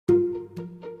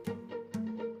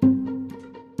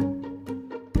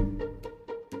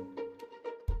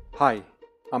Hi,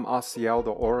 I'm Asiel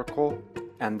the Oracle,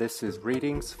 and this is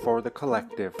Readings for the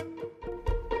Collective.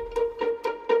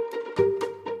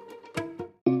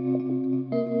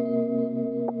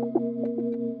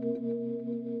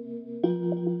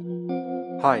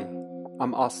 Hi,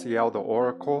 I'm Asiel the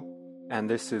Oracle, and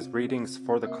this is Readings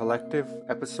for the Collective,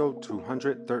 episode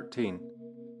 213.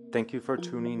 Thank you for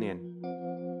tuning in.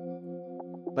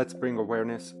 Let's bring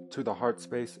awareness to the heart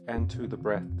space and to the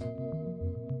breath.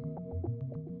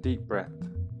 Deep breath.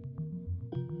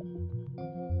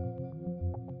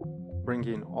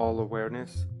 Bringing all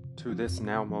awareness to this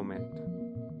now moment.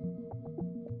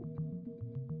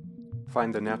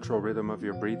 Find the natural rhythm of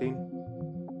your breathing.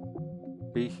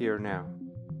 Be here now.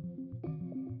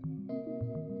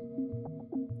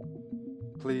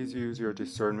 Please use your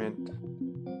discernment.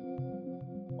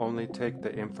 Only take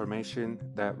the information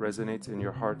that resonates in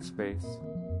your heart space.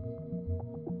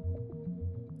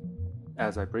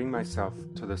 As I bring myself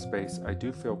to the space, I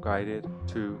do feel guided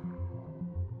to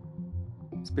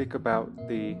speak about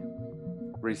the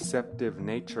receptive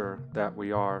nature that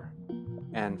we are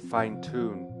and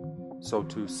fine-tune, so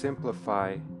to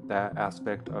simplify that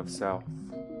aspect of self.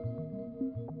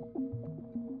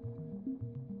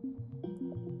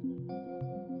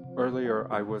 Earlier,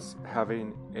 I was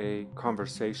having a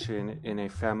conversation in a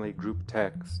family group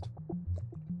text,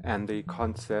 and the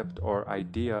concept or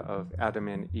idea of Adam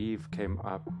and Eve came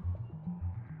up.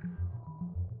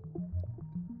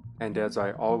 And as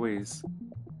I always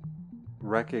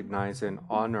recognize and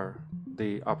honor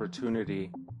the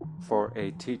opportunity for a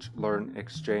teach-learn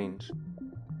exchange,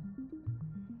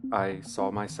 I saw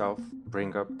myself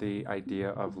bring up the idea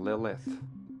of Lilith,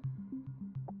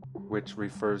 which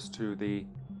refers to the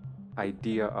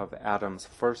idea of Adam's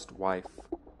first wife,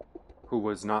 who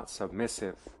was not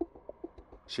submissive.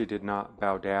 She did not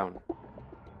bow down.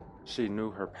 She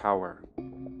knew her power.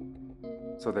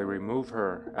 So they remove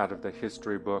her out of the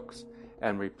history books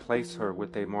and replace her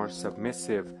with a more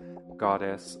submissive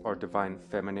goddess or divine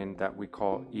feminine that we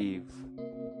call Eve.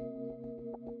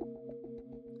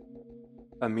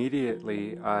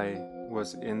 Immediately, I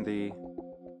was in the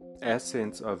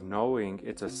essence of knowing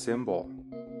it's a symbol.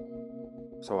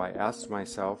 So I asked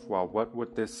myself, well, what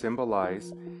would this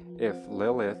symbolize if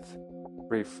Lilith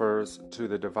refers to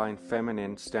the divine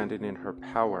feminine standing in her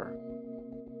power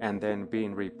and then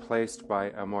being replaced by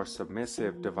a more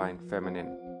submissive divine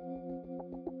feminine?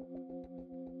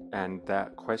 And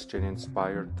that question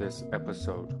inspired this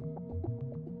episode.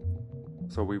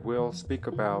 So we will speak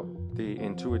about the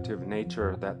intuitive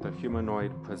nature that the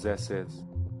humanoid possesses,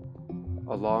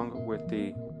 along with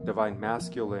the divine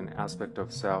masculine aspect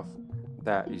of self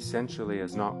that essentially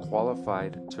is not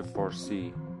qualified to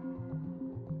foresee.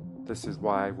 This is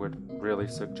why I would really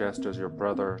suggest as your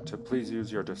brother to please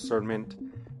use your discernment.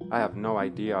 I have no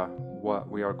idea what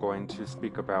we are going to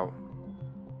speak about,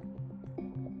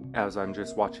 as I'm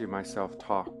just watching myself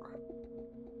talk.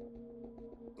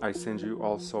 I send you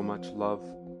all so much love.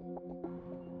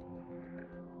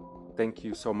 Thank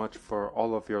you so much for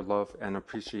all of your love and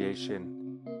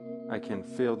appreciation. I can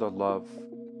feel the love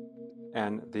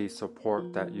and the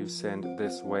support that you send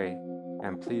this way,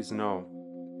 and please know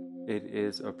it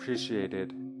is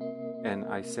appreciated, and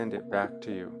I send it back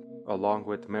to you along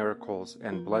with miracles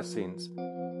and blessings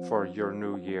for your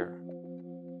new year.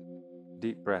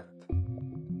 Deep breath.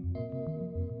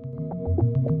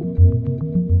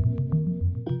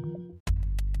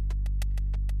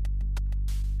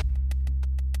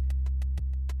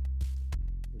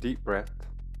 Deep breath.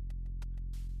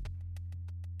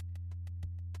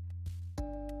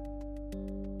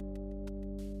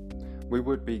 We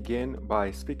would begin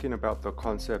by speaking about the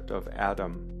concept of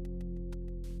Adam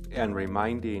and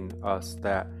reminding us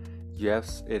that,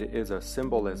 yes, it is a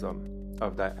symbolism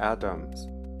of the atoms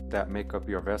that make up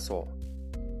your vessel.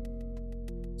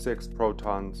 6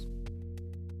 protons,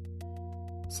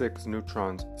 6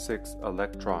 neutrons, 6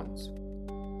 electrons,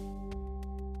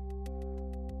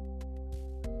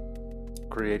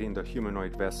 creating the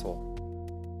humanoid vessel,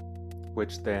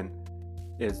 which then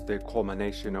is the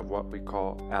culmination of what we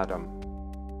call Adam,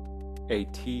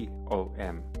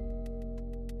 A-T-O-M.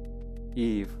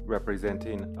 Eve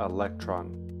representing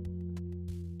electron.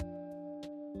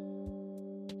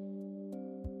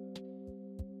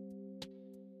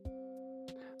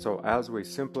 So as we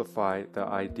simplify the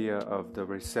idea of the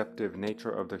receptive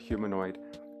nature of the humanoid,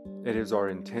 it is our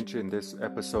intention this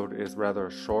episode is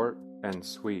rather short and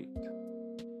sweet.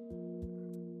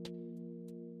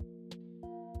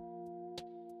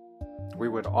 We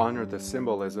would honor the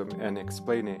symbolism and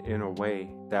explain it in a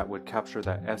way that would capture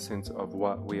the essence of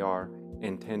what we are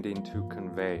intending to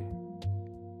convey.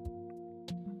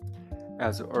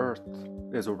 As Earth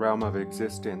is a realm of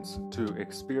existence to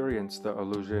experience the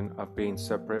illusion of being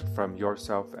separate from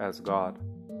yourself as God.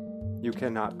 You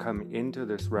cannot come into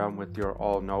this realm with your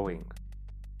all-knowing.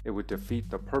 It would defeat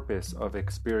the purpose of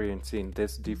experiencing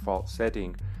this default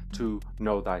setting to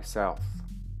know thyself.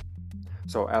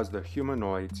 So as the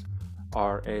humanoids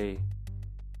are a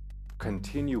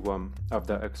continuum of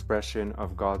the expression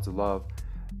of God's love,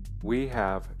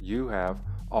 you have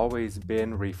always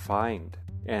been refined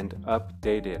and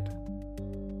updated.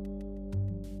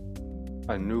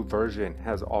 A new version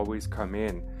has always come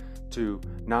in to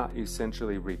not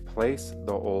essentially replace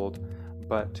the old,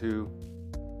 but to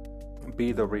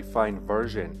be the refined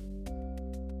version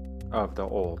of the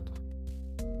old,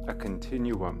 a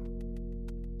continuum.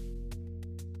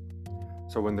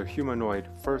 So when the humanoid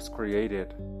first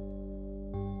created,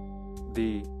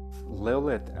 the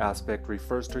Lilith aspect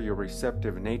refers to your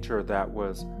receptive nature that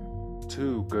was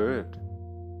too good.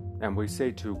 And we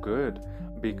say too good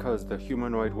because the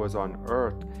humanoid was on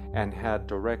Earth and had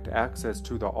direct access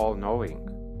to the all-knowing.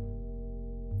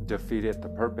 Defeated the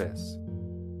purpose.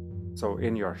 So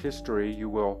in your history, you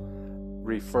will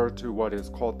refer to what is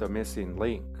called the missing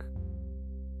link.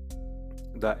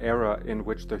 The era in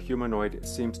which the humanoid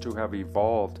seems to have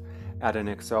evolved at an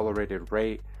accelerated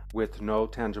rate with no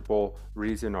tangible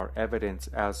reason or evidence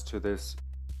as to this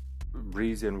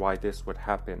reason why this would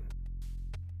happen.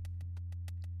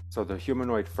 So the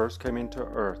humanoid first came into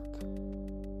Earth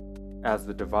as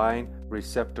the divine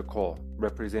receptacle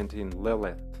representing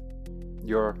Lilith,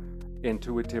 your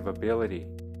intuitive ability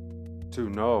to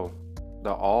know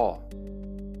the all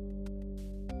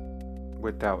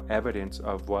without evidence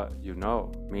of what you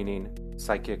know, meaning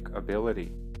psychic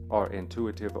ability or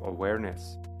intuitive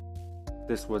awareness.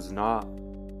 This was not,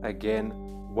 again,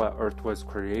 what Earth was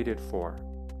created for.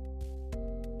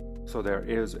 So there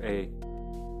is a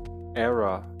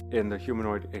era in the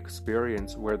humanoid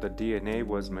experience where the DNA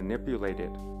was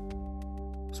manipulated,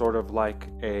 sort of like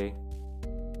a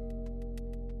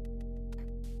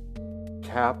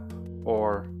cap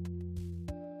or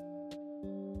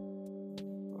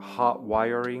hot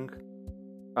wiring,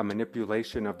 a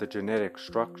manipulation of the genetic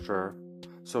structure,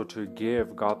 so to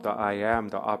give God the I Am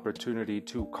the opportunity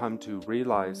to come to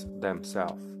realize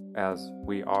themselves as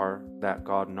we are that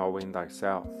God knowing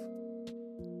thyself.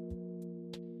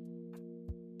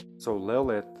 So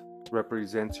Lilith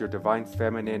represents your divine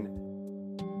feminine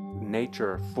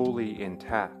nature fully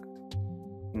intact,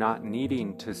 not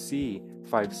needing to see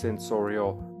five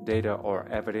sensorial data or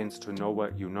evidence to know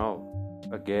what you know.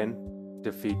 Again,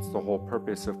 defeats the whole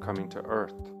purpose of coming to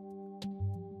Earth.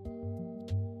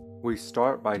 We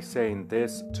start by saying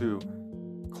this to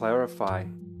clarify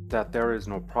that there is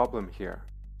no problem here.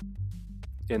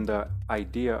 In the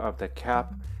idea of the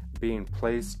cap being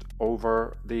placed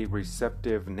over the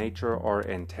receptive nature or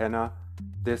antenna,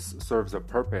 this serves a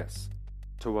purpose,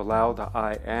 to allow the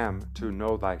I Am to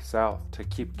know thyself, to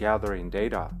keep gathering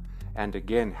data. And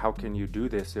again, how can you do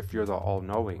this if you're the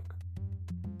all-knowing?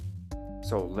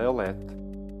 So Lilith,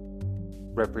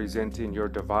 representing your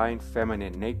divine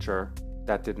feminine nature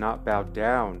that did not bow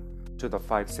down to the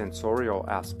five sensorial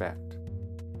aspect.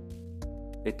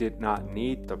 It did not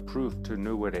need the proof to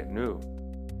know what it knew.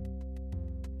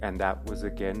 And that was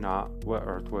again not what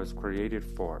Earth was created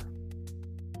for.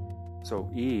 So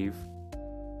Eve,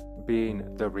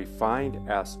 being the refined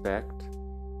aspect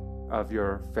of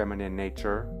your feminine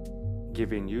nature,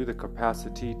 giving you the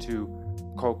capacity to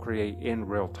co-create in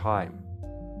real time,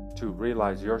 to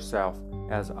realize yourself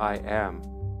as I Am,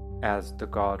 as the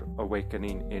God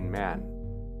awakening in man.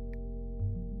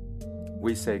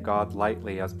 We say God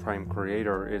lightly as prime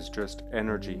creator is just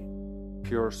energy,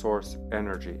 pure source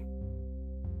energy.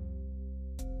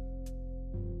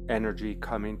 Energy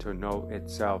coming to know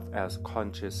itself as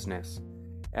consciousness,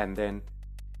 and then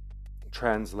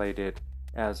translated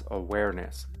as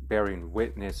awareness, bearing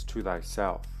witness to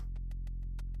thyself.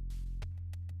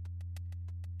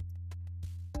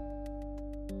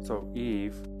 So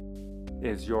Eve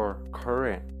is your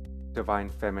current divine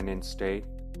feminine state,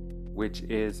 which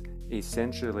is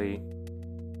essentially,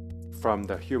 from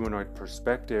the humanoid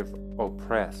perspective,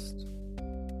 oppressed.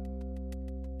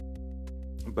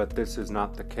 But this is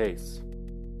not the case.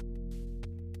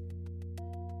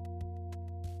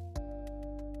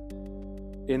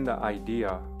 In the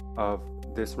idea of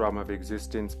this realm of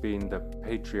existence being the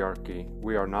patriarchy,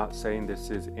 we are not saying this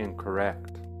is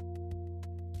incorrect.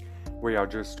 We are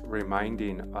just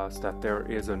reminding us that there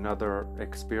is another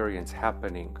experience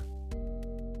happening.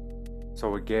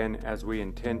 So again, as we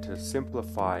intend to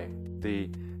simplify the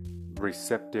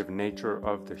receptive nature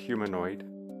of the humanoid,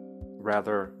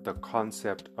 rather the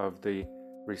concept of the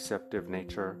receptive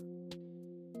nature,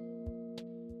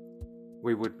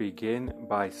 we would begin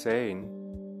by saying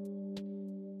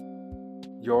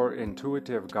your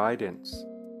intuitive guidance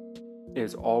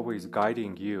is always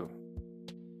guiding you.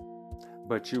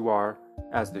 But you are,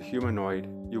 as the humanoid,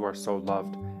 you are so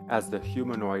loved. As the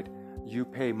humanoid, you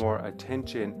pay more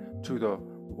attention to the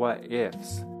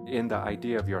what-ifs in the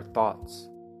idea of your thoughts.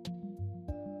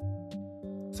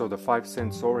 So the five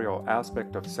sensorial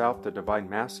aspect of self, the divine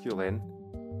masculine,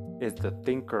 is the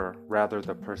thinker rather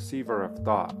the perceiver of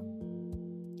thought.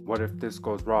 What if this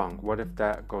goes wrong? What if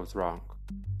that goes wrong?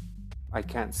 I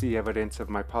can't see evidence of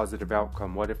my positive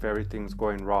outcome. What if everything's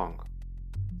going wrong?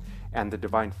 And the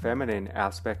divine feminine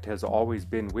aspect has always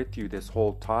been with you this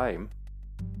whole time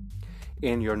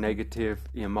in your negative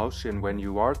emotion when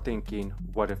you are thinking,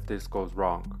 what if this goes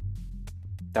wrong?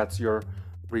 That's your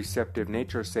receptive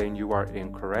nature saying you are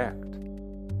incorrect.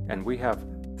 And we have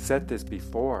said this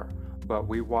before, but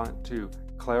we want to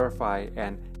clarify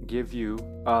and give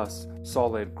us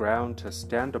solid ground to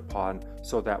stand upon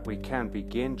so that we can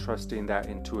begin trusting that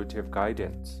intuitive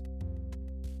guidance.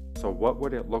 So what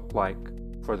would it look like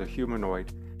for the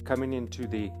humanoid coming into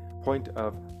the point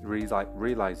of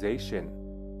realization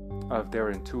of their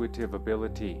intuitive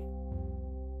ability?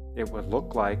 It would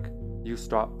look like you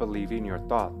stop believing your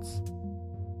thoughts.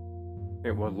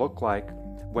 It would look like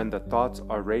when the thoughts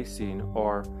are racing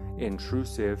or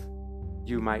intrusive,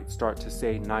 you might start to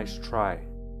say, nice try.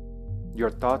 Your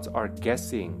thoughts are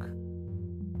guessing.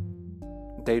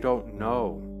 They don't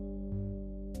know.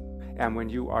 And when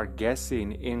you are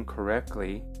guessing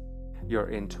incorrectly, your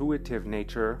intuitive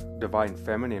nature, divine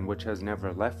feminine, which has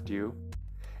never left you,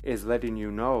 is letting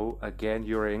you know, again,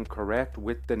 you're incorrect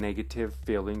with the negative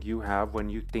feeling you have when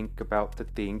you think about the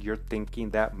thing you're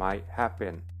thinking that might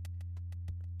happen.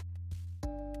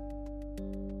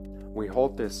 We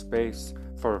hold this space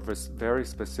for a very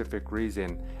specific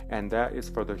reason, and that is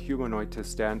for the humanoid to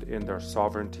stand in their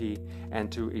sovereignty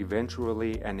and to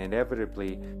eventually and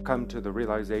inevitably come to the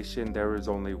realization there is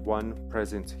only one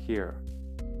presence here.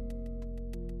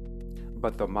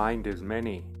 But the mind is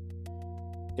many.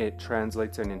 It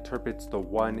translates and interprets the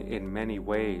one in many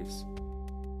ways.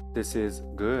 This is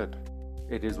good.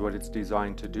 It is what it's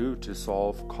designed to do, to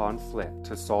solve conflict,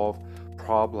 to solve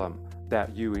problem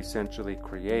that you essentially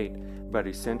create, but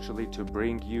essentially to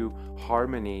bring you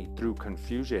harmony through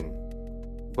confusion.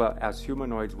 But as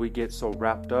humanoids, we get so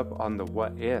wrapped up on the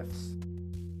what-ifs,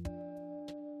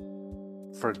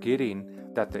 forgetting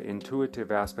that the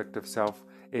intuitive aspect of self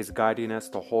is guiding us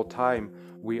the whole time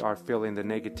we are feeling the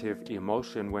negative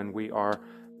emotion when we are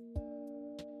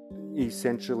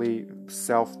essentially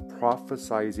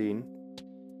self-prophesizing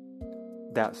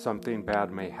that something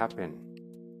bad may happen.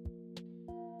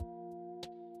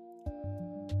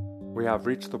 We have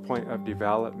reached the point of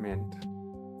development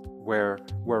where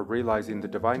we're realizing the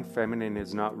divine feminine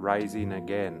is not rising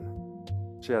again.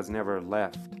 She has never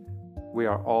left. We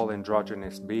are all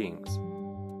androgynous beings,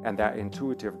 and that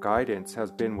intuitive guidance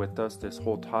has been with us this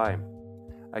whole time.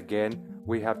 Again,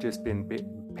 we have just been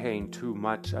paying too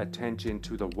much attention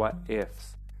to the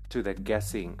what-ifs, to the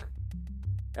guessing.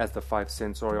 As the five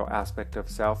sensorial aspect of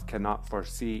self cannot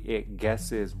foresee, it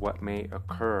guesses what may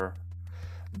occur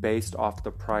based off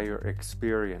the prior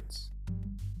experience.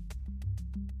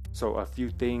 So a few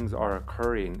things are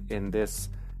occurring in this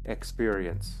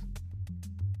experience.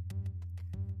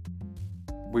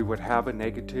 We would have a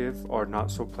negative or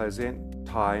not so pleasant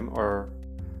time or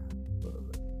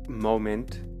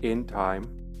moment in time,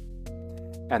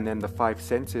 and then the five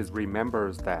senses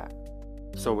remembers that.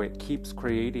 So it keeps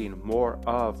creating more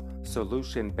of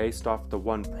solution based off the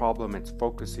one problem it's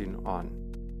focusing on.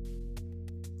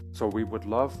 So we would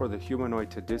love for the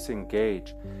humanoid to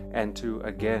disengage and to,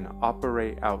 again,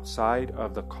 operate outside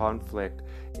of the conflict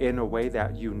in a way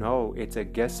that you know it's a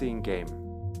guessing game.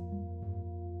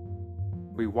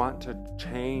 We want to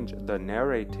change the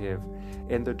narrative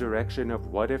in the direction of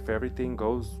what if everything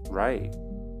goes right?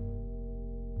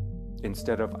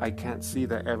 Instead of, I can't see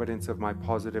the evidence of my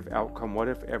positive outcome. What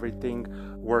if everything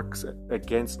works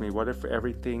against me? What if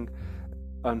everything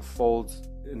unfolds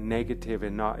negative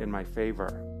and not in my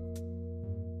favor?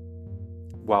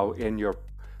 While in your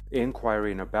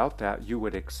inquiring about that, you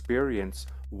would experience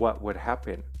what would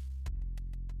happen.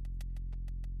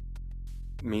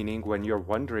 Meaning, when you're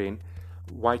wondering,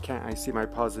 why can't I see my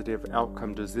positive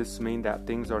outcome? Does this mean that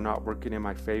things are not working in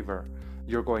my favor?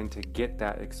 You're going to get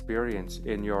that experience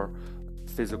in your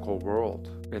physical world,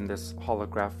 in this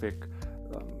holographic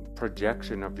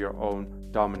projection of your own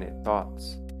dominant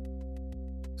thoughts.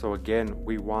 So again,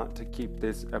 we want to keep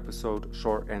this episode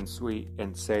short and sweet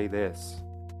and say this.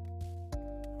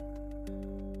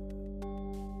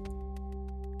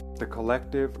 The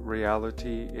collective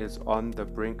reality is on the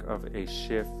brink of a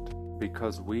shift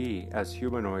because we, as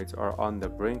humanoids, are on the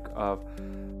brink of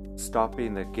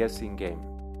stopping the guessing game.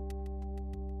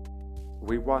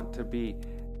 We want to be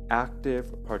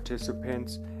active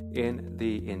participants in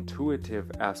the intuitive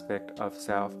aspect of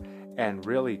self and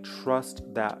really trust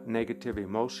that negative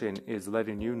emotion is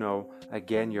letting you know,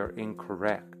 again, you're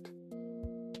incorrect.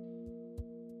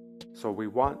 So we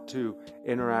want to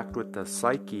interact with the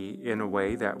psyche in a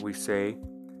way that we say,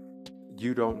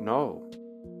 you don't know.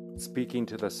 Speaking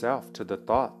to the self, to the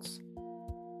thoughts.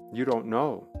 You don't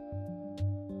know.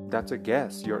 That's a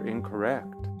guess. You're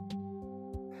incorrect.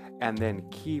 And then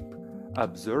keep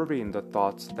observing the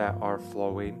thoughts that are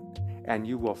flowing, and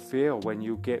you will feel when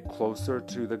you get closer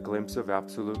to the glimpse of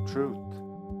absolute truth.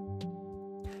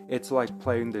 It's like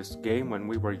playing this game when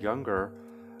we were younger,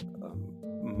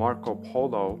 Marco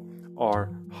Polo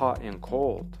or Hot and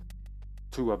Cold,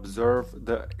 to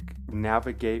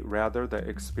navigate the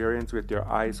experience with your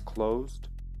eyes closed,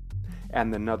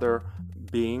 and another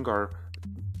being or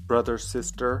brother,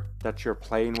 sister that you're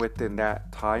playing with in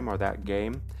that time or that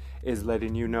game is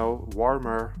letting you know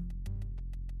warmer,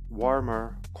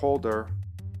 colder,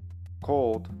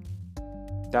 cold.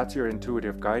 That's your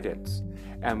intuitive guidance.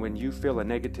 And when you feel a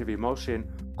negative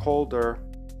emotion, colder,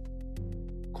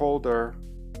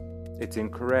 it's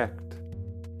incorrect.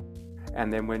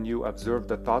 And then when you observe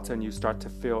the thoughts and you start to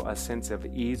feel a sense of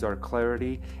ease or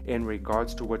clarity in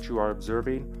regards to what you are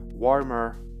observing,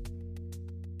 warmer,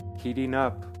 heating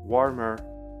up, warmer,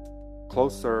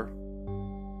 closer.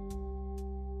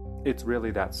 It's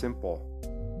really that simple.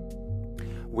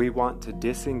 We want to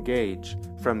disengage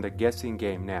from the guessing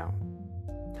game now.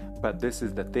 But this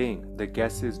is the thing, the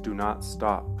guesses do not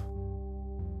stop.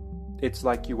 It's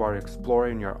like you are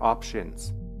exploring your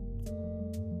options.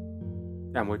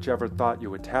 And whichever thought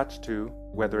you attach to,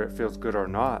 whether it feels good or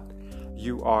not,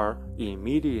 you are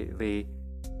immediately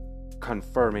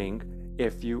confirming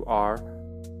if you are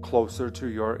closer to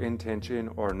your intention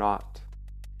or not.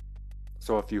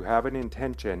 So if you have an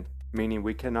intention, meaning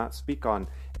we cannot speak on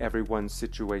everyone's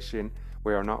situation,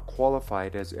 we are not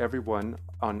qualified, as everyone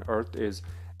on earth is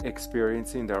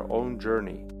experiencing their own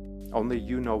journey. Only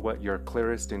you know what your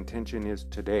clearest intention is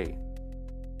today.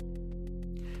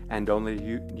 And only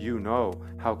you know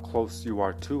how close you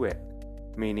are to it,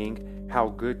 meaning how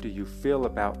good do you feel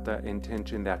about the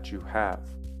intention that you have.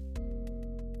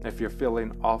 If you're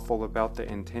feeling awful about the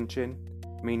intention,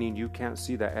 meaning you can't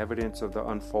see the evidence of the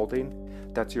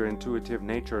unfolding, that's your intuitive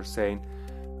nature saying,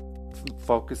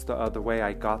 focus the other way,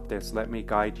 I got this, let me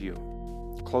guide you.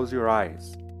 Close your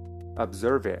eyes.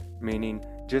 Observe it, meaning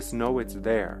just know it's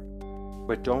there.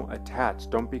 But don't attach,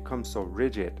 don't become so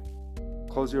rigid.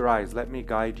 Close your eyes, let me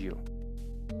guide you.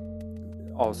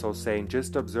 Also saying,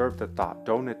 just observe the thought,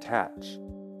 don't attach.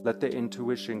 Let the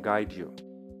intuition guide you.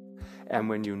 And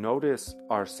when you notice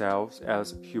ourselves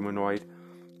as humanoid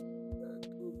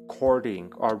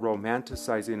courting or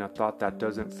romanticizing a thought that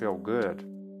doesn't feel good,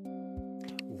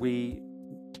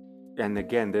 and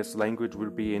again, this language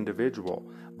would be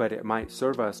individual, but it might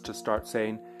serve us to start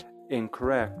saying,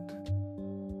 incorrect,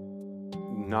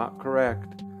 not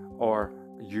correct, or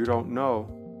you don't know,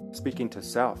 speaking to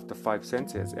self, the five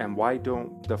senses. And why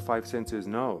don't the five senses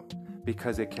know?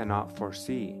 Because it cannot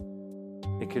foresee.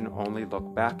 It can only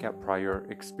look back at prior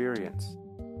experience.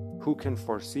 Who can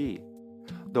foresee?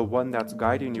 The one that's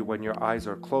guiding you when your eyes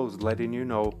are closed, letting you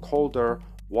know colder,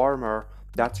 warmer,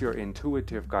 that's your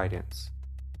intuitive guidance.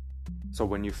 So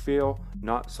when you feel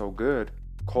not so good,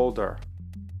 colder,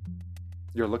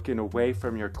 you're looking away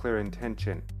from your clear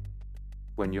intention.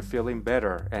 When you're feeling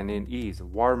better and in ease,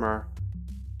 warmer,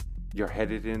 you're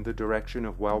headed in the direction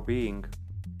of well-being.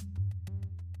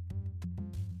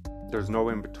 There's no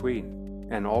in between,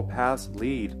 and all paths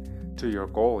lead to your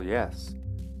goal, yes.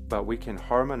 But we can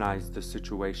harmonize the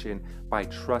situation by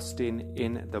trusting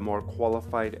in the more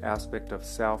qualified aspect of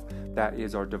self that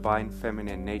is our divine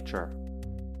feminine nature.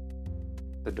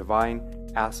 The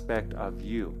divine aspect of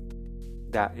you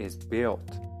that is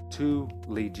built to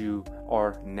lead you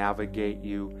or navigate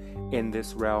you in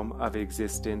this realm of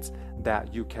existence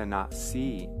that you cannot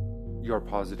see your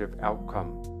positive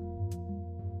outcome.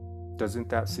 Doesn't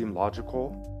that seem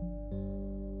logical?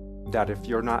 That if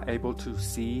you're not able to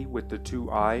see with the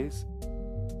two eyes,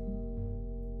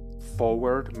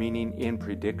 forward, meaning in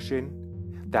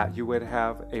prediction, that you would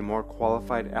have a more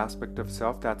qualified aspect of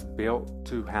self that's built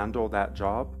to handle that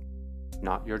job?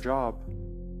 Not your job.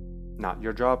 Not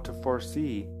your job to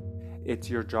foresee.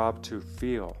 It's your job to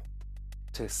feel,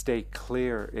 to stay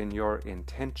clear in your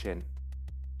intention.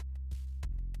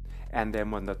 And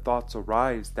then when the thoughts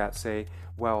arise that say,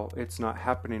 well, it's not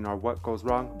happening, or what goes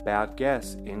wrong? Bad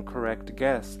guess, incorrect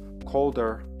guess,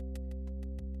 colder.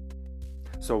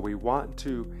 So we want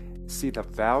to see the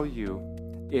value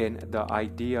in the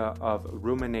idea of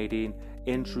ruminating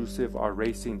intrusive or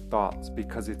racing thoughts,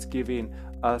 because it's giving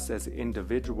us as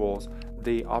individuals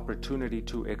the opportunity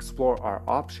to explore our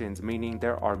options, meaning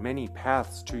there are many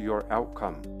paths to your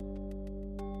outcome.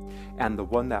 And the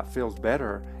one that feels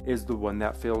better is the one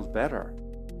that feels better,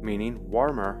 meaning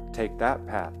warmer, take that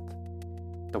path.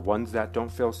 The ones that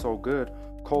don't feel so good,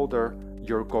 colder,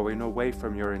 you're going away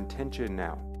from your intention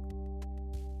now.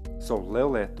 So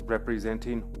Lilith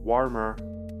representing warmer,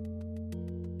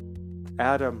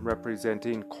 Adam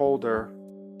representing colder.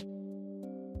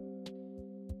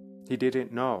 He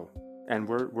didn't know, and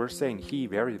we're saying he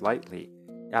very lightly.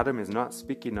 Adam is not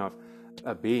speaking of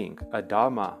a being.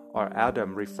 Adama or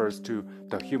Adam refers to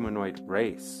the humanoid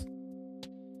race.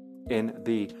 In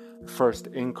the first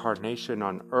incarnation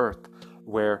on earth,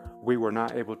 where we were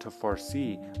not able to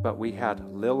foresee, but we had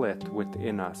Lilith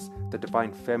within us, the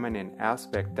divine feminine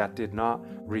aspect that did not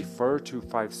refer to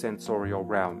five sensorial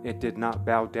realm. It did not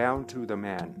bow down to the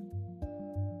man.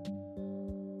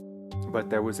 But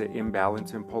there was an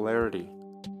imbalance in polarity,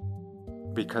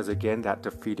 because again, that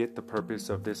defeated the purpose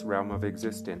of this realm of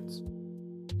existence.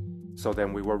 So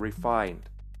then we were refined,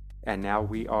 and now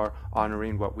we are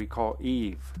honoring what we call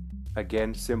Eve,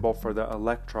 again, symbol for the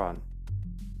electron.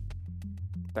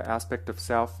 The aspect of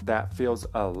self that feels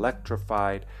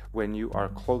electrified when you are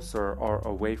closer or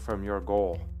away from your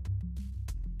goal.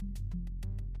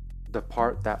 The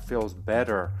part that feels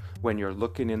better when you're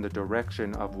looking in the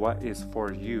direction of what is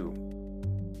for you.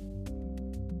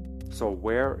 So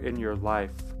where in your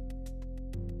life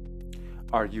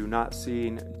are you not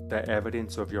seeing the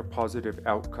evidence of your positive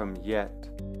outcome yet?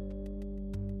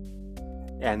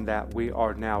 And that we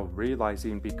are now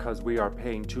realizing because we are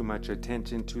paying too much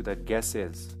attention to the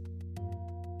guesses.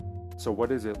 So what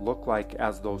does it look like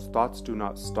as those thoughts do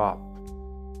not stop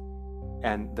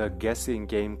and the guessing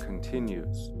game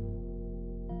continues?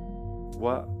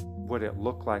 What would it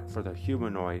look like for the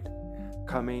humanoid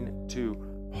coming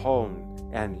to hone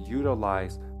and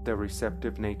utilize the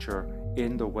receptive nature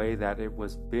in the way that it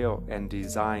was built and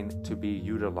designed to be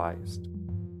utilized?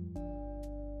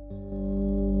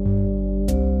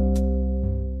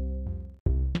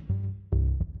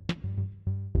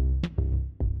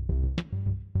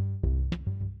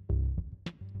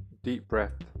 Deep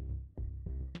breath.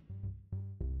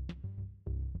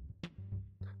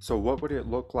 So what would it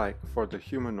look like for the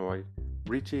humanoid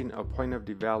reaching a point of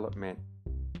development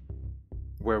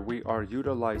where we are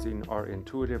utilizing our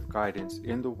intuitive guidance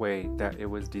in the way that it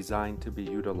was designed to be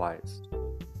utilized?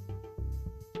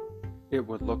 It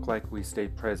would look like we stay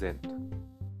present,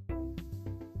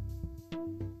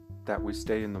 that we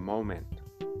stay in the moment.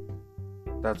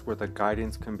 That's where the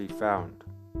guidance can be found.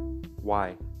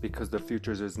 Why? Because the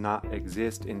future does not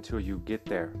exist until you get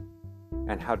there.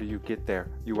 And how do you get there?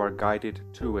 You are guided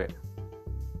to it.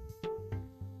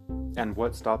 And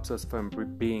what stops us from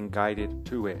being guided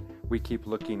to it? We keep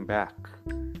looking back,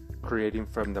 creating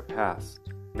from the past.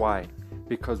 Why?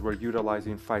 Because we're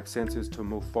utilizing five senses to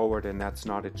move forward, and that's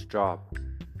not its job.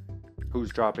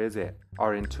 Whose job is it?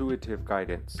 Our intuitive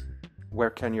guidance. Where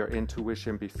can your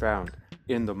intuition be found?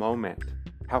 In the moment.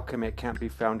 How come it can't be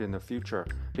found in the future?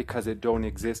 Because it don't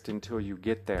exist until you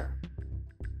get there.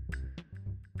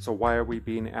 So why are we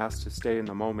being asked to stay in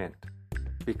the moment?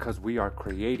 Because we are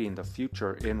creating the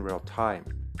future in real time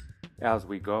as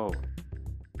we go.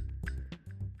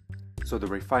 So the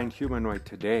refined humanoid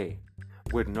today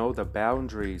would know the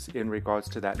boundaries in regards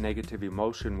to that negative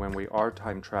emotion when we are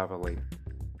time traveling.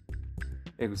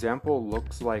 Example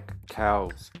looks like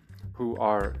cows who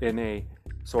are in a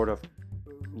sort of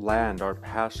land or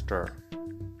pasture,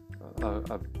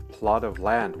 a plot of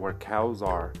land where cows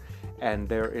are, and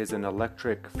there is an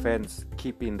electric fence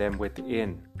keeping them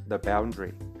within the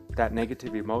boundary. That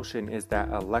negative emotion is that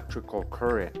electrical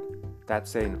current that's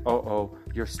saying, oh,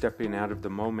 you're stepping out of the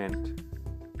moment.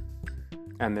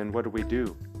 And then what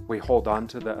do? We hold on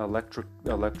to the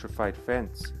electrified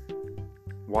fence.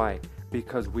 Why?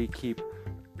 Because we keep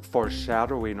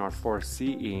foreshadowing or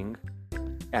foreseeing,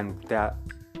 and that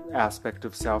aspect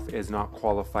of self is not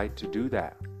qualified to do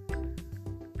that.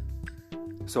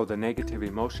 So the negative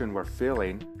emotion we're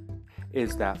feeling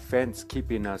is that fence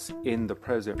keeping us in the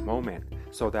present moment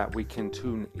so that we can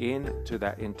tune in to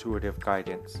that intuitive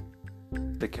guidance.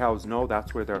 The cows know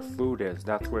that's where their food is,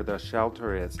 that's where the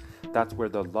shelter is, that's where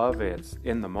the love is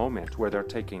in the moment, where they're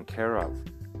taken care of.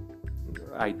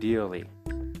 Ideally,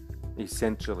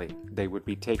 essentially, they would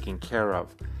be taken care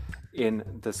of. in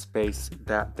the space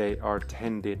that they are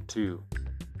tended to.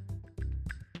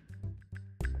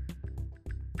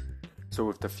 So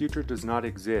if the future does not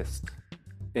exist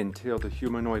until the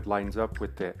humanoid lines up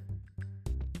with it,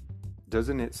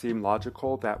 doesn't it seem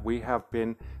logical that we have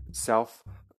been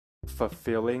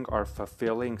self-fulfilling or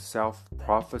fulfilling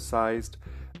self-prophesized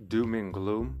doom and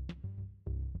gloom?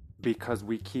 Because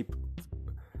we keep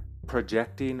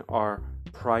projecting our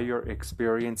prior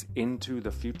experience into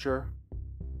the future.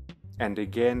 And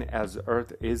again, as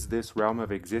Earth is this realm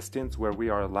of existence where we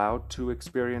are allowed to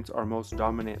experience our most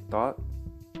dominant thought,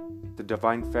 the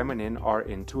Divine Feminine, our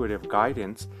intuitive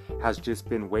guidance, has just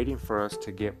been waiting for us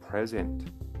to get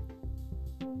present.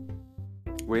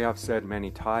 We have said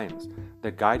many times,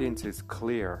 the guidance is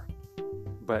clear,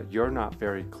 but you're not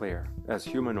very clear. As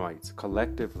humanoids,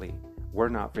 collectively, we're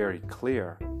not very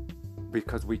clear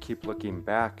because we keep looking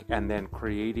back and then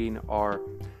creating our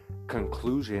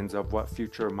conclusions of what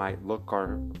future might look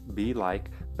or be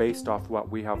like based off what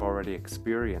we have already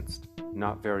experienced.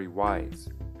 Not very wise.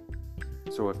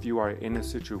 So if you are in a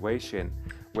situation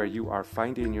where you are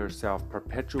finding yourself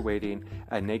perpetuating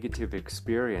a negative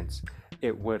experience,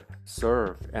 it would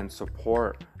serve and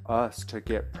support us to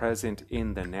get present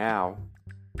in the now.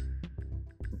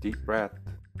 Deep breath.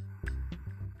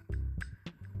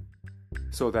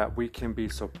 So that we can be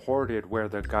supported where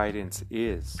the guidance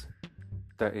is.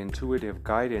 The intuitive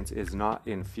guidance is not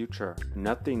in future.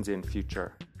 Nothing's in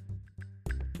future.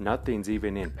 Nothing's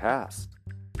even in past.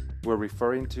 We're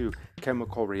referring to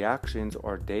chemical reactions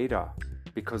or data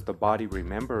because the body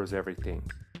remembers everything.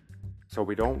 So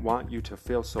we don't want you to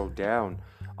feel so down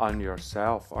on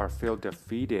yourself or feel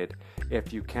defeated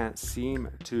if you can't seem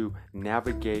to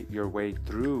navigate your way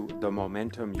through the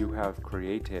momentum you have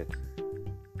created.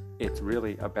 It's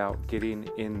really about getting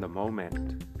in the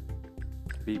moment.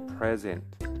 Be present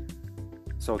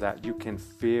so that you can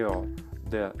feel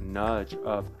the nudge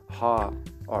of hot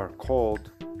or cold,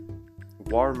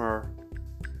 warmer,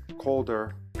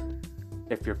 colder,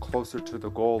 if you're closer to the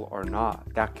goal or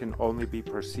not. That can only be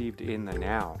perceived in the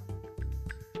now.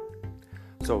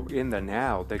 So in the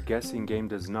now, the guessing game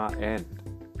does not end.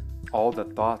 All the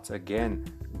thoughts, again,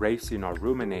 racing or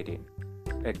ruminating,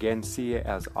 again, see it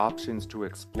as options to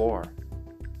explore.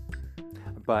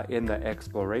 But in the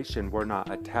exploration, we're not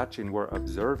attaching, we're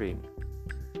observing.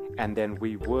 And then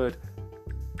we would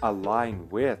align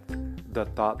with the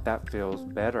thought that feels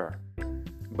better.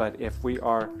 But if we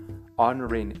are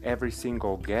honoring every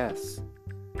single guess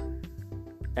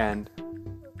and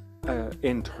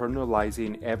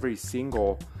internalizing every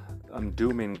single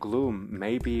doom and gloom,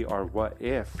 maybe or what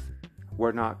if,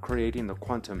 we're not creating the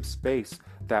quantum space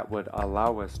that would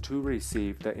allow us to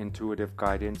receive the intuitive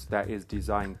guidance that is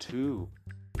designed to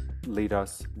lead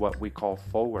us what we call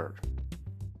forward.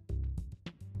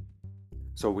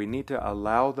 So we need to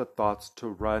allow the thoughts to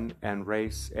run and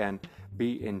race and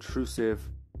be intrusive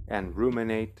and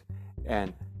ruminate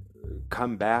and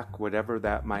come back, whatever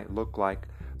that might look like,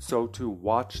 so to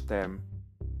watch them,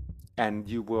 and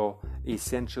you will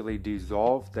essentially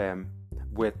dissolve them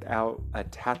without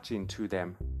attaching to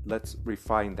them. Let's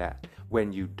refine that.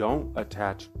 When you don't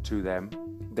attach to them,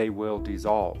 they will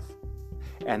dissolve.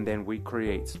 And then we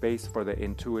create space for the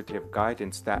intuitive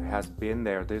guidance that has been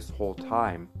there this whole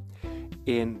time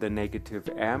in the negative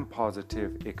and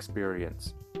positive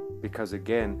experience. Because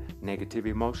again, negative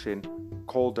emotion,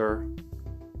 colder,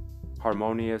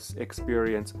 harmonious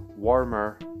experience,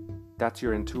 warmer, that's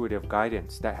your intuitive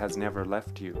guidance that has never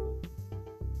left you.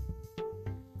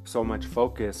 So much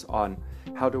focus on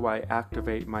how do I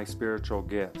activate my spiritual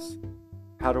gifts?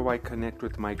 How do I connect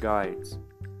with my guides?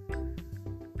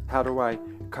 How do I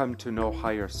come to know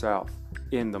higher self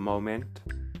in the moment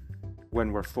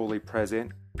when we're fully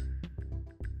present,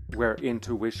 where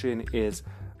intuition is,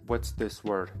 what's this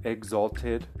word,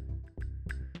 exalted?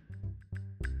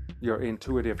 Your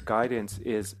intuitive guidance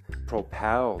is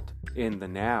propelled in the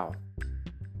now.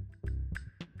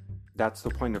 That's the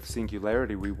point of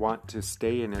singularity we want to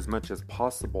stay in as much as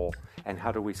possible. And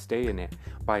how do we stay in it?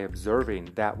 By observing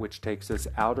that which takes us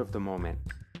out of the moment.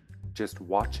 Just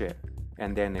watch it.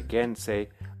 And then again say,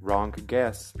 wrong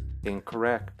guess,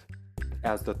 incorrect.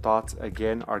 As the thoughts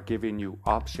again are giving you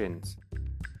options.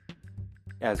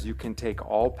 As you can take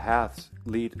all paths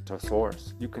lead to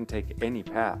source. You can take any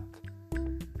path.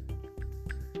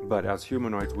 But as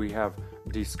humanoids, we have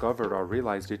discovered or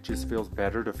realized it just feels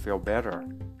better to feel better.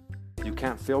 You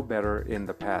can't feel better in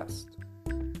the past.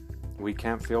 We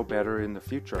can't feel better in the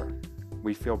future.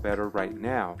 We feel better right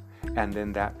now. And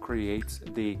then that creates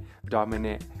the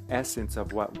dominant essence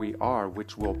of what we are,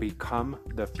 which will become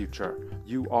the future.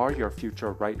 You are your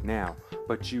future right now,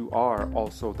 but you are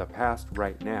also the past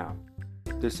right now.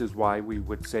 This is why we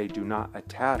would say do not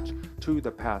attach to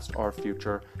the past or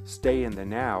future, stay in the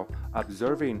now,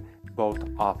 observing both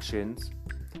options,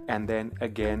 and then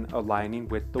again aligning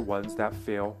with the ones that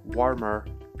feel warmer,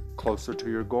 closer to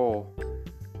your goal.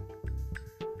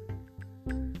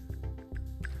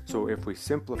 So if we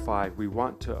simplify, we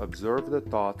want to observe the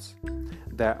thoughts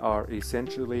that are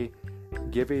essentially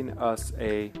giving us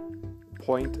a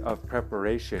point of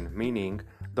preparation, meaning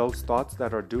those thoughts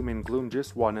that are doom and gloom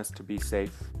just want us to be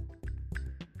safe.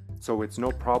 So it's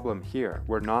no problem here.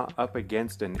 We're not up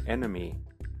against an enemy.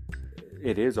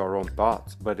 It is our own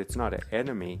thoughts, but it's not an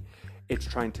enemy. It's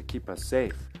trying to keep us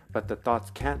safe. But the thoughts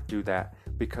can't do that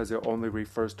because it only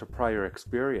refers to prior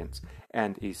experience.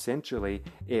 And essentially,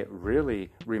 it really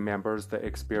remembers the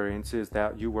experiences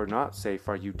that you were not safe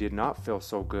or you did not feel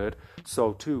so good,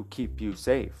 so to keep you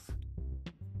safe.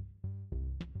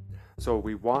 So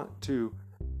we want to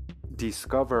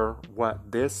discover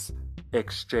what this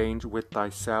exchange with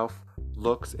thyself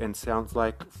looks and sounds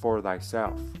like for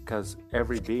thyself, because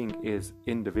every being is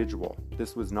individual.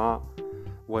 This was not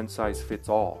one size fits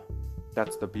all.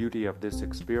 That's the beauty of this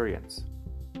experience,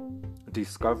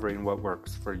 discovering what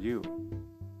works for you.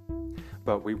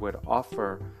 But we would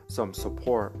offer some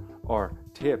support or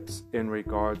tips in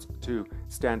regards to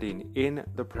standing in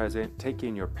the present,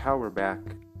 taking your power back,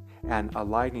 and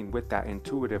aligning with that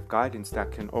intuitive guidance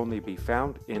that can only be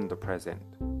found in the present.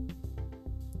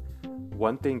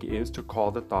 One thing is to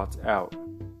call the thoughts out,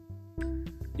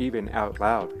 even out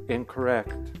loud.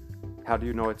 Incorrect. How do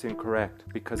you know it's incorrect?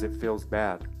 Because it feels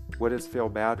bad. What does feel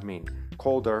bad mean?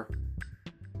 Colder.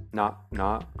 Not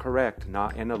correct,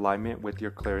 not in alignment with your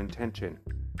clear intention.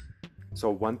 So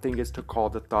one thing is to call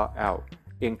the thought out.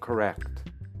 Incorrect.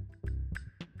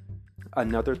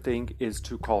 Another thing is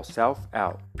to call self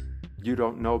out. You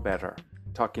don't know better.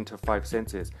 Talking to five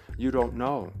senses. You don't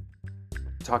know.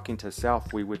 Talking to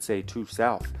self, we would say to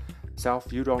self.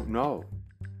 Self, you don't know.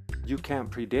 You can't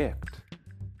predict.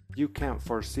 You can't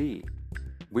foresee.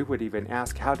 We would even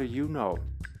ask, how do you know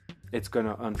it's going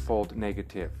to unfold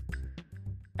negative?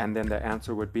 And then the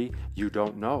answer would be, you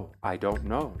don't know. I don't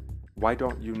know. Why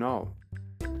don't you know?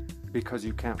 Because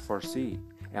you can't foresee.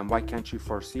 And why can't you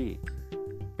foresee?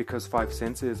 Because five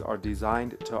senses are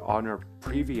designed to honor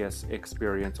previous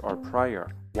experience or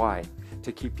prior. Why?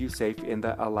 To keep you safe in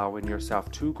the allowing yourself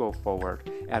to go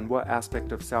forward. And what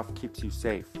aspect of self keeps you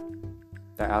safe?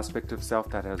 The aspect of self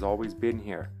that has always been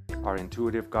here, our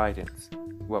intuitive guidance,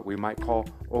 what we might call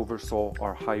oversoul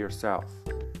or higher self.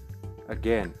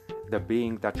 Again, the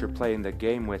being that you're playing the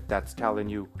game with that's telling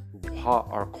you hot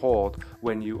or cold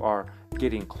when you are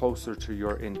getting closer to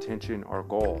your intention or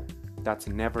goal. That's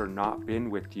never not been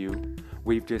with you.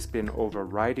 We've just been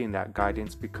overriding that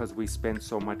guidance because we spend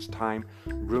so much time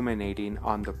ruminating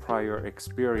on the prior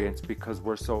experience because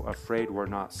we're so afraid we're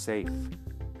not safe.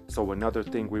 So another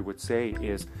thing we would say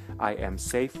is, I am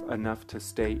safe enough to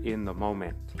stay in the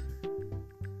moment.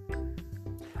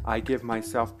 I give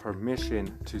myself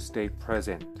permission to stay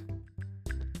present.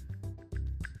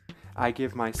 I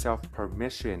give myself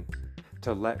permission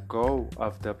to let go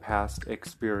of the past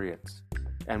experience.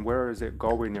 And where is it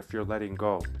going if you're letting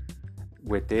go?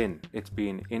 Within, it's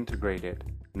being integrated,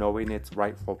 knowing its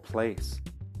rightful place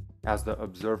as the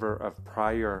observer of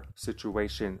prior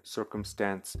situation,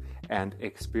 circumstance, and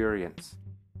experience.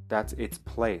 That's its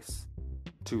place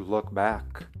to look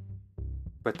back.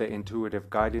 But the intuitive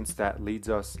guidance that leads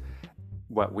us,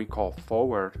 what we call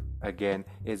forward, again,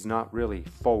 is not really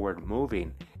forward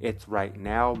moving. It's right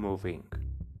now moving.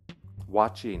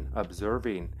 Watching,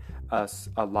 observing us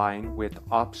align with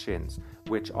options,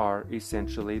 which are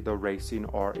essentially the racing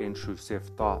or intrusive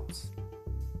thoughts.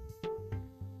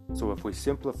 So if we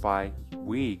simplify,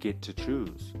 we get to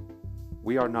choose.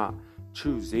 We are not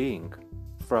choosing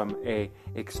from a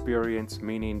experience,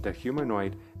 meaning the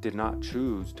humanoid did not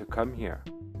choose to come here.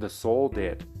 The soul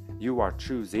did. You are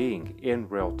choosing in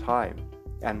real time.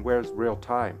 And where's real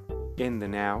time? In the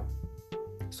now.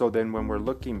 So then when we're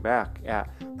looking back at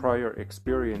prior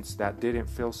experience that didn't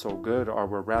feel so good or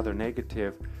were rather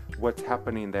negative, what's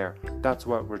happening there? That's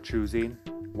what we're choosing.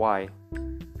 Why?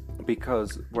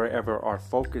 Because wherever our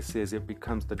focus is, it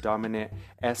becomes the dominant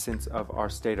essence of our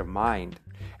state of mind.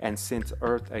 And since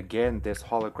Earth, again, this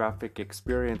holographic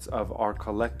experience of our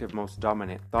collective most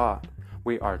dominant thought,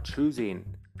 we are choosing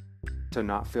to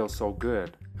not feel so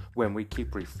good. When we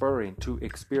keep referring to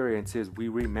experiences we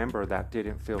remember that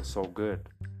didn't feel so good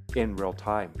in real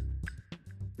time.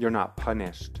 You're not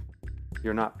punished.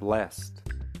 You're not blessed.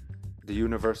 The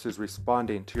universe is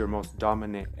responding to your most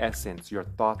dominant essence, your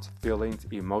thoughts, feelings,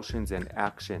 emotions, and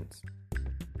actions.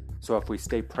 So if we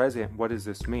stay present, what does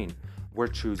this mean? We're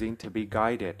choosing to be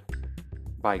guided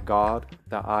by God,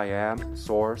 the I am,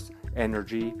 source,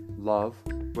 energy, love,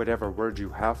 whatever word you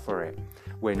have for it.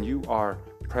 When you are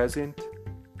present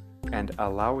and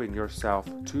allowing yourself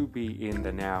to be in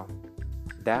the now,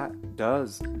 that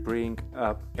does bring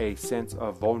up a sense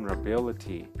of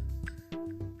vulnerability.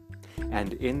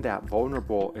 And in that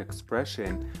vulnerable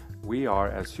expression, we are,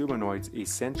 as humanoids,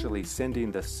 essentially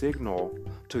sending the signal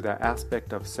to the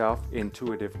aspect of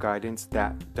self-intuitive guidance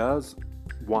that does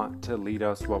want to lead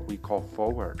us what we call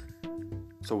forward.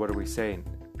 So what are we saying?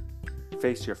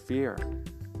 Face your fear.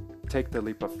 Take the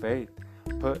leap of faith.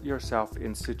 Put yourself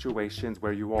in situations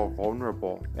where you are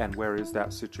vulnerable. And where is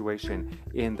that situation?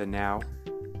 In the now.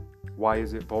 Why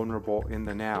is it vulnerable in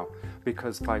the now?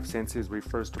 Because five senses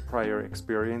refers to prior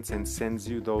experience and sends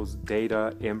you those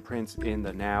data imprints in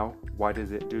the now. Why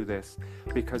does it do this?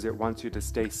 Because it wants you to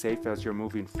stay safe as you're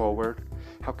moving forward.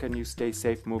 How can you stay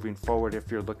safe moving forward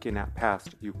if you're looking at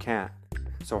past? You can't.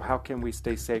 So how can we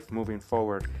stay safe moving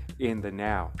forward in the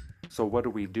now? So what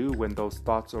do we do when those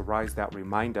thoughts arise that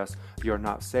remind us you're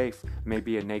not safe?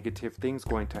 Maybe a negative thing's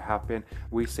going to happen.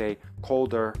 We say,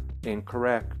 colder,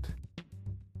 incorrect.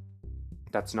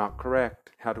 That's not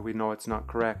correct. How do we know it's not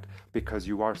correct? Because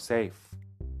you are safe.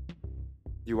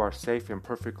 You are safe and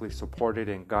perfectly supported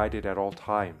and guided at all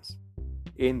times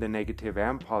in the negative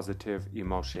and positive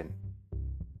emotion.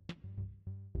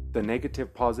 The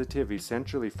negative positive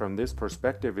essentially from this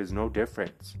perspective is no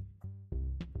difference.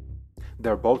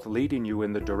 They're both leading you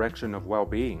in the direction of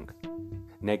well-being.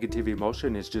 Negative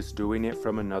emotion is just doing it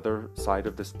from another side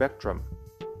of the spectrum.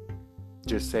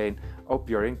 Just saying, oh,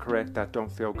 you're incorrect, that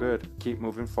don't feel good, keep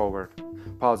moving forward.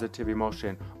 Positive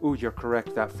emotion, ooh, you're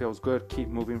correct, that feels good, keep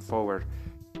moving forward.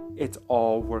 It's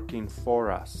all working for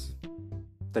us.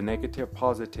 The negative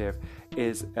positive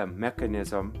is a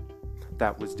mechanism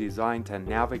that was designed to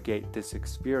navigate this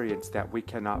experience that we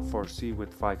cannot foresee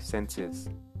with five senses.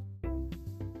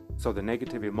 So the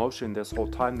negative emotion this whole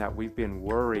time that we've been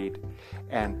worried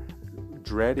and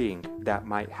dreading that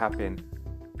might happen,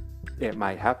 it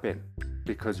might happen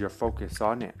because you're focused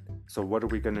on it. So what are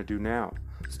we going to do now?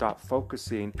 Stop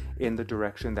focusing in the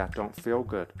direction that don't feel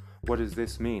good. What does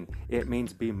this mean? It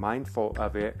means be mindful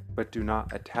of it, but do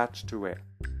not attach to it.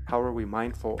 How are we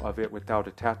mindful of it without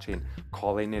attaching?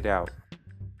 Calling it out.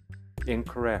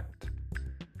 Incorrect.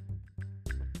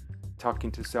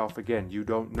 Talking to self again. You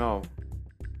don't know.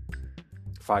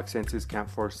 Five senses can't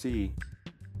foresee.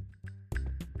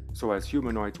 So as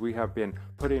humanoids, we have been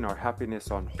putting our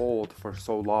happiness on hold for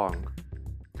so long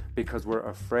because we're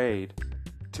afraid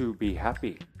to be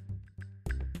happy.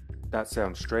 That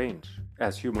sounds strange,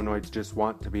 as humanoids just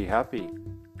want to be happy.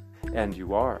 And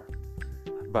you are.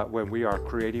 But when we are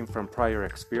creating from prior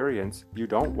experience, you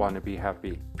don't want to be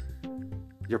happy.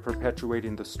 You're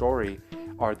perpetuating the story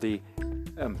or the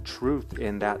truth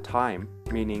in that time,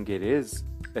 meaning it is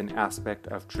an aspect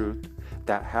of truth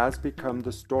that has become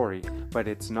the story, but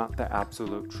it's not the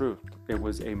absolute truth. It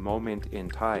was a moment in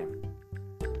time.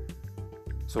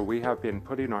 So we have been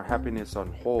putting our happiness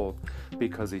on hold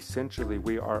because essentially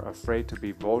we are afraid to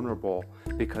be vulnerable,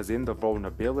 because in the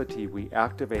vulnerability we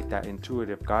activate that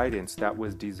intuitive guidance that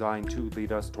was designed to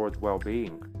lead us towards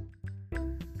well-being.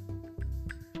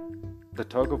 The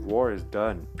tug of war is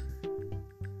done.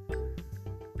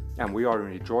 And we are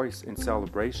in rejoice in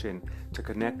celebration to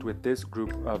connect with this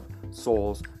group of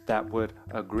souls that would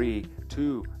agree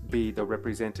to be the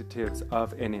representatives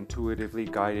of an intuitively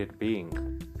guided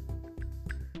being.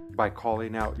 By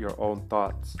calling out your own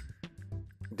thoughts,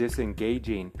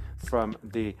 disengaging from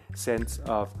the sense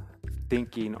of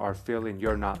thinking or feeling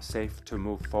you're not safe to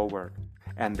move forward,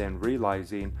 and then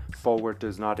realizing forward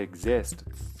does not exist,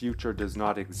 future does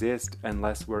not exist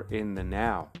unless we're in the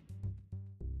now.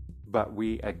 But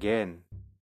we again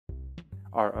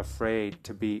are afraid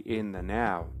to be in the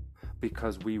now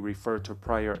because we refer to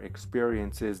prior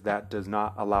experiences that does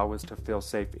not allow us to feel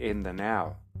safe in the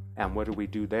now. And what do we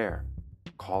do there?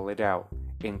 Call it out.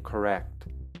 Incorrect.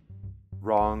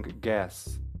 Wrong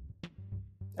guess.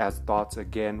 As thoughts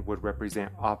again would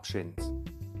represent options.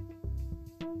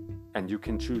 And you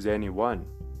can choose any one.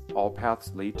 All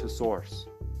paths lead to source.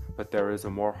 But there is a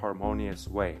more harmonious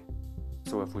way.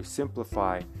 So if we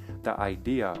simplify, the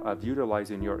idea of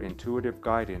utilizing your intuitive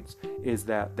guidance is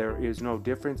that there is no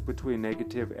difference between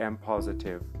negative and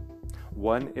positive.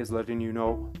 One is letting you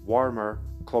know warmer,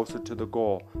 closer to the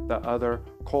goal. The other,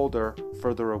 colder,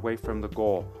 further away from the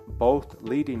goal. Both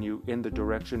leading you in the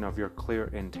direction of your clear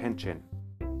intention.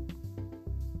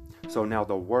 So now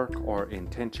the work or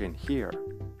intention here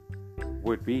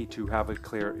would be to have a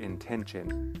clear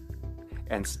intention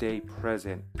and stay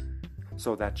present.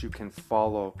 so that you can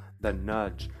follow the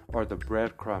nudge or the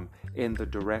breadcrumb in the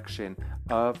direction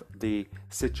of the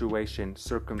situation,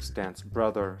 circumstance,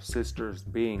 brother, sisters,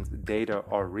 beings, data,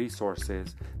 or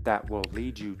resources that will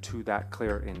lead you to that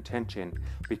clear intention.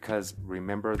 Because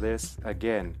remember this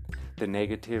again, the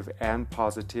negative and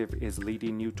positive is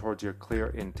leading you towards your clear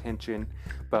intention,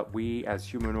 but we as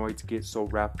humanoids get so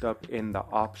wrapped up in the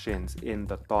options, in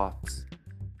the thoughts.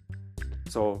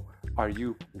 So are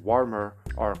you warmer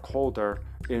or colder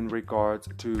in regards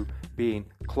to being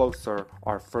closer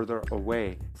or further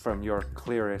away from your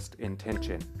clearest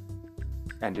intention?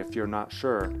 And if you're not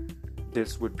sure,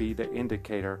 this would be the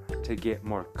indicator to get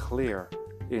more clear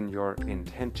in your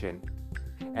intention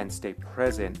and stay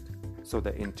present, so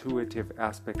the intuitive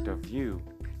aspect of you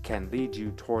can lead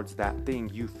you towards that thing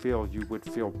you feel you would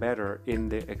feel better in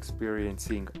the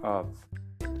experiencing of.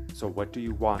 So what do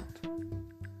you want?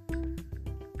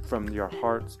 From your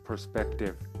heart's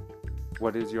perspective,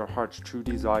 what is your heart's true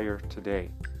desire today?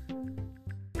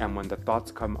 And when the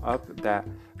thoughts come up that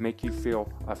make you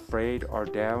feel afraid or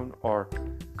down or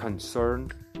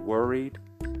concerned, worried,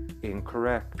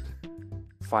 incorrect.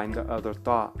 Find the other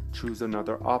thought, choose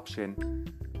another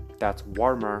option that's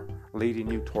warmer,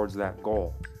 leading you towards that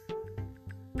goal.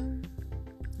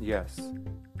 Yes,